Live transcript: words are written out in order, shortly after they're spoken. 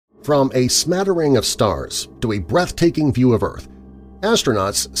From a smattering of stars to a breathtaking view of Earth,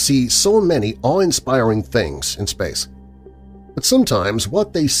 astronauts see so many awe-inspiring things in space. But sometimes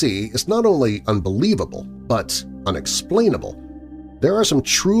what they see is not only unbelievable, but unexplainable. There are some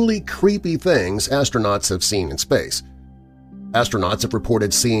truly creepy things astronauts have seen in space. Astronauts have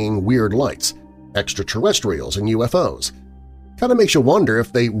reported seeing weird lights, extraterrestrials and UFOs. Kind of makes you wonder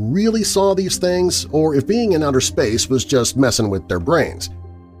if they really saw these things or if being in outer space was just messing with their brains.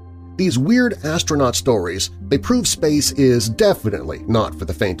 These weird astronaut stories, they prove space is definitely not for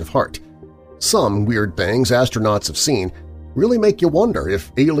the faint of heart. Some weird things astronauts have seen really make you wonder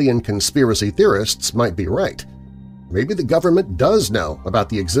if alien conspiracy theorists might be right. Maybe the government does know about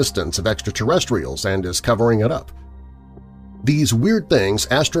the existence of extraterrestrials and is covering it up. These weird things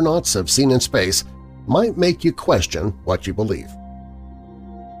astronauts have seen in space might make you question what you believe.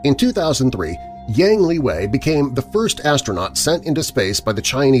 In 2003, Yang Liwei became the first astronaut sent into space by the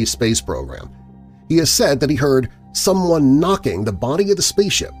Chinese space program. He has said that he heard someone knocking the body of the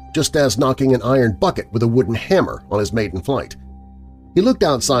spaceship just as knocking an iron bucket with a wooden hammer on his maiden flight. He looked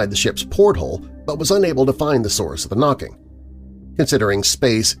outside the ship's porthole but was unable to find the source of the knocking. Considering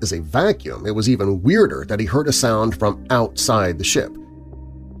space is a vacuum, it was even weirder that he heard a sound from outside the ship.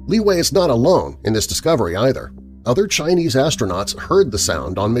 Liwei is not alone in this discovery either. Other Chinese astronauts heard the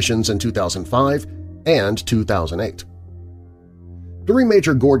sound on missions in 2005 and 2008. During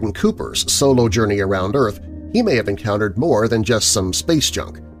Major Gordon Cooper's solo journey around Earth, he may have encountered more than just some space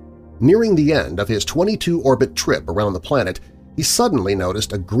junk. Nearing the end of his 22-orbit trip around the planet, he suddenly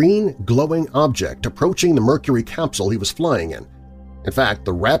noticed a green, glowing object approaching the Mercury capsule he was flying in. In fact,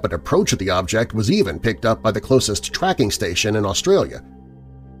 the rapid approach of the object was even picked up by the closest tracking station in Australia.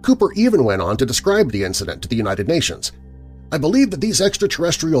 Cooper even went on to describe the incident to the United Nations. "I believe that these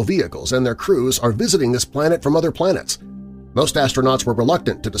extraterrestrial vehicles and their crews are visiting this planet from other planets. Most astronauts were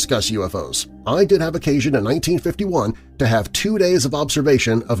reluctant to discuss UFOs. I did have occasion in 1951 to have 2 days of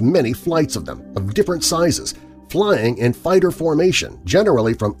observation of many flights of them, of different sizes, flying in fighter formation,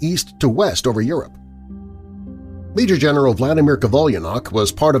 generally from east to west over Europe." Major General Vladimir Kovalyanok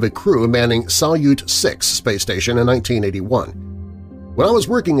was part of a crew manning Salyut 6 space station in 1981. "When I was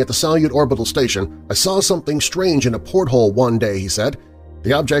working at the Salyut orbital station, I saw something strange in a porthole one day," he said.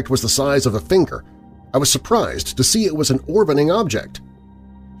 "The object was the size of a finger. I was surprised to see it was an orbiting object."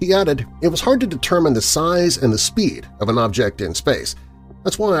 He added, "It was hard to determine the size and the speed of an object in space.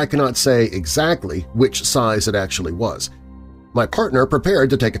 That's why I cannot say exactly which size it actually was. My partner prepared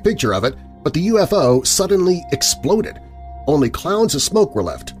to take a picture of it, but the UFO suddenly exploded. Only clouds of smoke were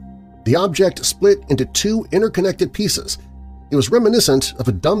left. The object split into 2 interconnected pieces. It was reminiscent of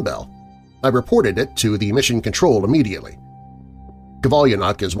a dumbbell. I reported it to the mission control immediately."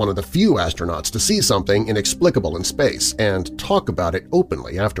 Kovalyanok is one of the few astronauts to see something inexplicable in space and talk about it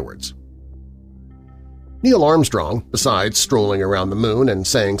openly afterwards. Neil Armstrong, besides strolling around the Moon and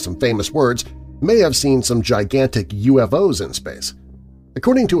saying some famous words, may have seen some gigantic UFOs in space.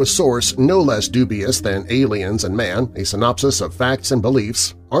 According to a source no less dubious than Aliens and Man, a synopsis of facts and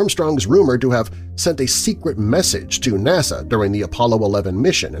beliefs, Armstrong is rumored to have sent a secret message to NASA during the Apollo 11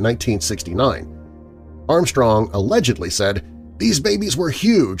 mission in 1969. Armstrong allegedly said, "These babies were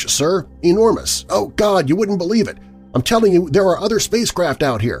huge, sir, enormous. Oh God, you wouldn't believe it. I'm telling you, there are other spacecraft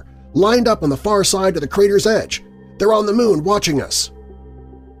out here, lined up on the far side of the crater's edge. They're on the Moon watching us."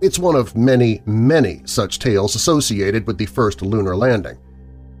 It's one of many, many such tales associated with the first lunar landing.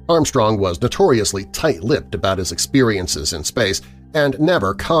 Armstrong was notoriously tight-lipped about his experiences in space and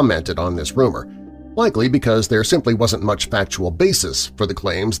never commented on this rumor, likely because there simply wasn't much factual basis for the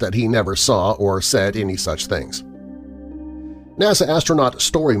claims that he never saw or said any such things. NASA astronaut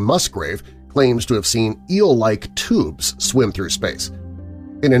Story Musgrave claims to have seen eel-like tubes swim through space.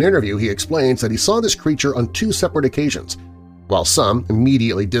 In an interview, he explains that he saw this creature on 2 separate occasions. While some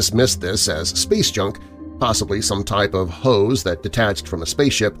immediately dismissed this as space junk, possibly some type of hose that detached from a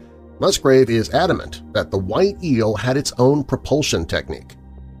spaceship, Musgrave is adamant that the white eel had its own propulsion technique.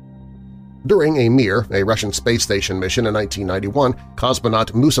 During a Mir, a Russian space station mission in 1991,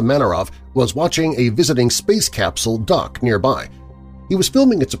 cosmonaut Musa Manarov was watching a visiting space capsule dock nearby. He was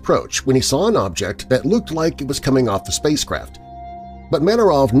filming its approach when he saw an object that looked like it was coming off the spacecraft. But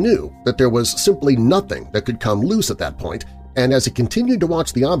Manarov knew that there was simply nothing that could come loose at that point, and as he continued to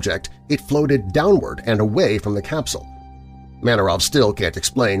watch the object, it floated downward and away from the capsule. Manarov still can't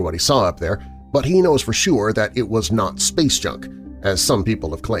explain what he saw up there, but he knows for sure that it was not space junk, as some people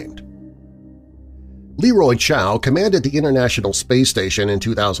have claimed. Leroy Chow commanded the International Space Station in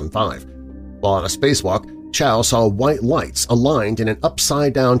 2005. While on a spacewalk, Chow saw white lights aligned in an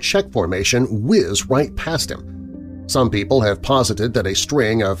upside-down check formation whiz right past him. Some people have posited that a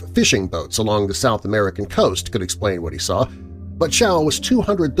string of fishing boats along the South American coast could explain what he saw, but Chow was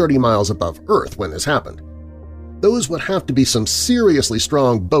 230 miles above Earth when this happened. Those would have to be some seriously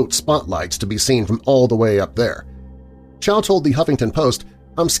strong boat spotlights to be seen from all the way up there. Chow told the Huffington Post,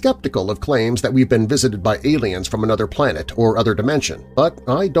 "I'm skeptical of claims that we've been visited by aliens from another planet or other dimension, but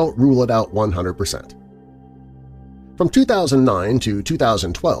I don't rule it out 100%. From 2009 to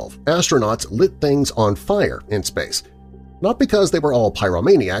 2012, astronauts lit things on fire in space, not because they were all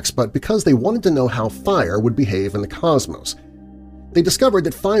pyromaniacs, but because they wanted to know how fire would behave in the cosmos. They discovered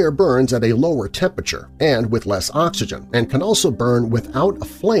that fire burns at a lower temperature and with less oxygen and can also burn without a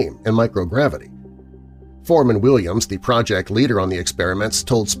flame in microgravity. Foreman Williams, the project leader on the experiments,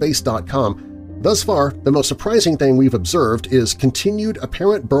 told Space.com, "Thus far, the most surprising thing we've observed is continued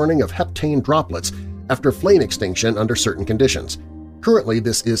apparent burning of heptane droplets after flame extinction under certain conditions. Currently,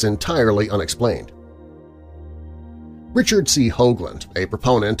 this is entirely unexplained." Richard C. Hoagland, a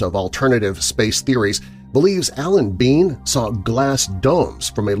proponent of alternative space theories, believes Alan Bean saw glass domes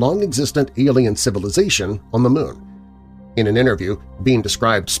from a long-existent alien civilization on the Moon. In an interview, Bean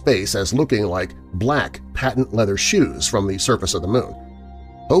described space as looking like black patent leather shoes from the surface of the Moon.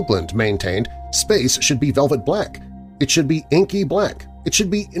 Hoagland maintained space should be velvet black. It should be inky black. It should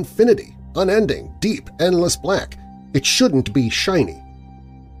be infinity, unending, deep, endless black. It shouldn't be shiny.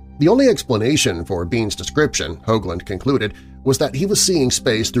 The only explanation for Bean's description, Hoagland concluded, was that he was seeing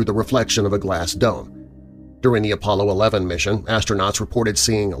space through the reflection of a glass dome. During the Apollo 11 mission, astronauts reported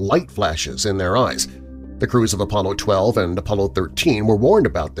seeing light flashes in their eyes. The crews of Apollo 12 and Apollo 13 were warned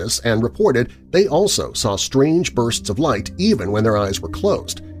about this and reported they also saw strange bursts of light even when their eyes were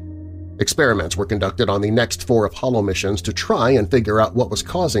closed. Experiments were conducted on the next 4 Apollo missions to try and figure out what was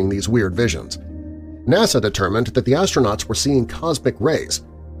causing these weird visions. NASA determined that the astronauts were seeing cosmic rays.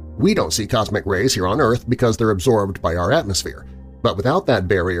 We don't see cosmic rays here on Earth because they're absorbed by our atmosphere. But without that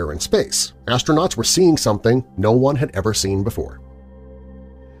barrier in space, astronauts were seeing something no one had ever seen before.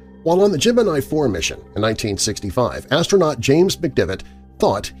 While on the Gemini 4 mission in 1965, astronaut James McDivitt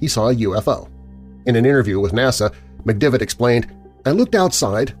thought he saw a UFO. In an interview with NASA, McDivitt explained, "I looked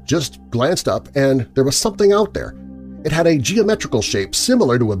outside, just glanced up, and there was something out there. It had a geometrical shape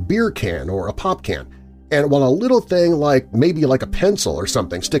similar to a beer can or a pop can, and while a little thing maybe like a pencil or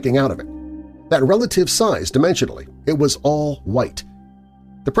something sticking out of it. That relative size dimensionally, it was all white."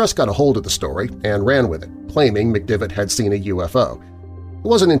 The press got a hold of the story and ran with it, claiming McDivitt had seen a UFO. It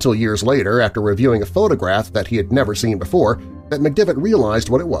wasn't until years later, after reviewing a photograph that he had never seen before, that McDivitt realized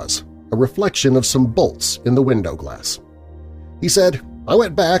what it was, a reflection of some bolts in the window glass. He said, "I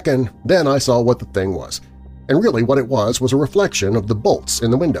went back and then I saw what the thing was. And really what it was a reflection of the bolts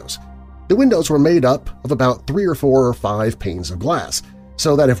in the windows. The windows were made up of about 3 or 4 or 5 panes of glass,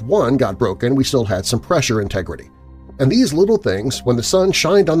 so that if one got broken we still had some pressure integrity. And these little things, when the sun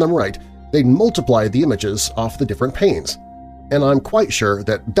shined on them right, they'd multiply the images off the different panes. And I'm quite sure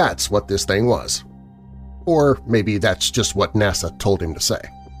that that's what this thing was." Or maybe that's just what NASA told him to say.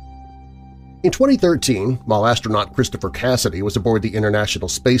 In 2013, while astronaut Christopher Cassidy was aboard the International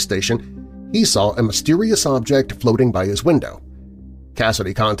Space Station, he saw a mysterious object floating by his window.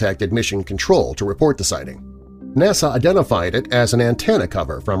 Cassidy contacted Mission Control to report the sighting. NASA identified it as an antenna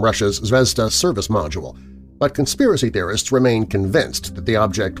cover from Russia's Zvezda service module, but conspiracy theorists remain convinced that the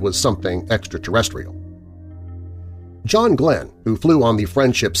object was something extraterrestrial. John Glenn, who flew on the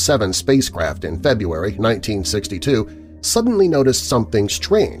Friendship 7 spacecraft in February 1962, suddenly noticed something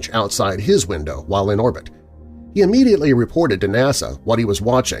strange outside his window while in orbit. He immediately reported to NASA what he was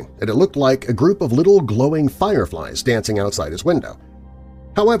watching, and it looked like a group of little glowing fireflies dancing outside his window.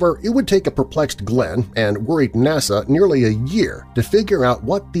 However, it would take a perplexed Glenn and worried NASA nearly a year to figure out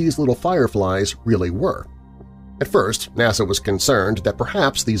what these little fireflies really were. At first, NASA was concerned that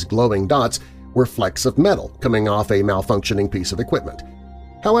perhaps these glowing dots were flecks of metal coming off a malfunctioning piece of equipment.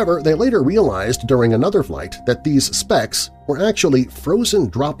 However, they later realized during another flight that these specks were actually frozen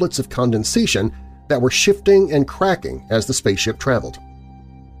droplets of condensation that were shifting and cracking as the spaceship traveled.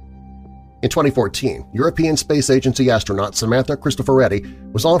 In 2014, European Space Agency astronaut Samantha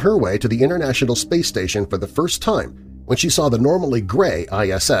Cristoforetti was on her way to the International Space Station for the first time when she saw the normally gray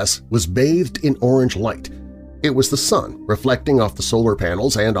ISS was bathed in orange light. It was the sun reflecting off the solar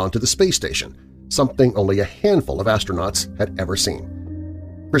panels and onto the space station, something only a handful of astronauts had ever seen.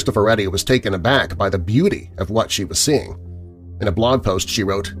 Cristoforetti was taken aback by the beauty of what she was seeing. In a blog post she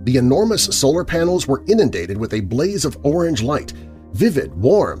wrote, "The enormous solar panels were inundated with a blaze of orange light, vivid,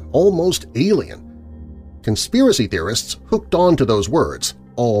 warm, almost alien." Conspiracy theorists hooked on to those words,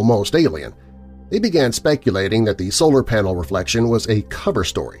 almost alien. They began speculating that the solar panel reflection was a cover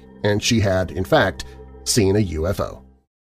story, and she had, in fact, seen a UFO.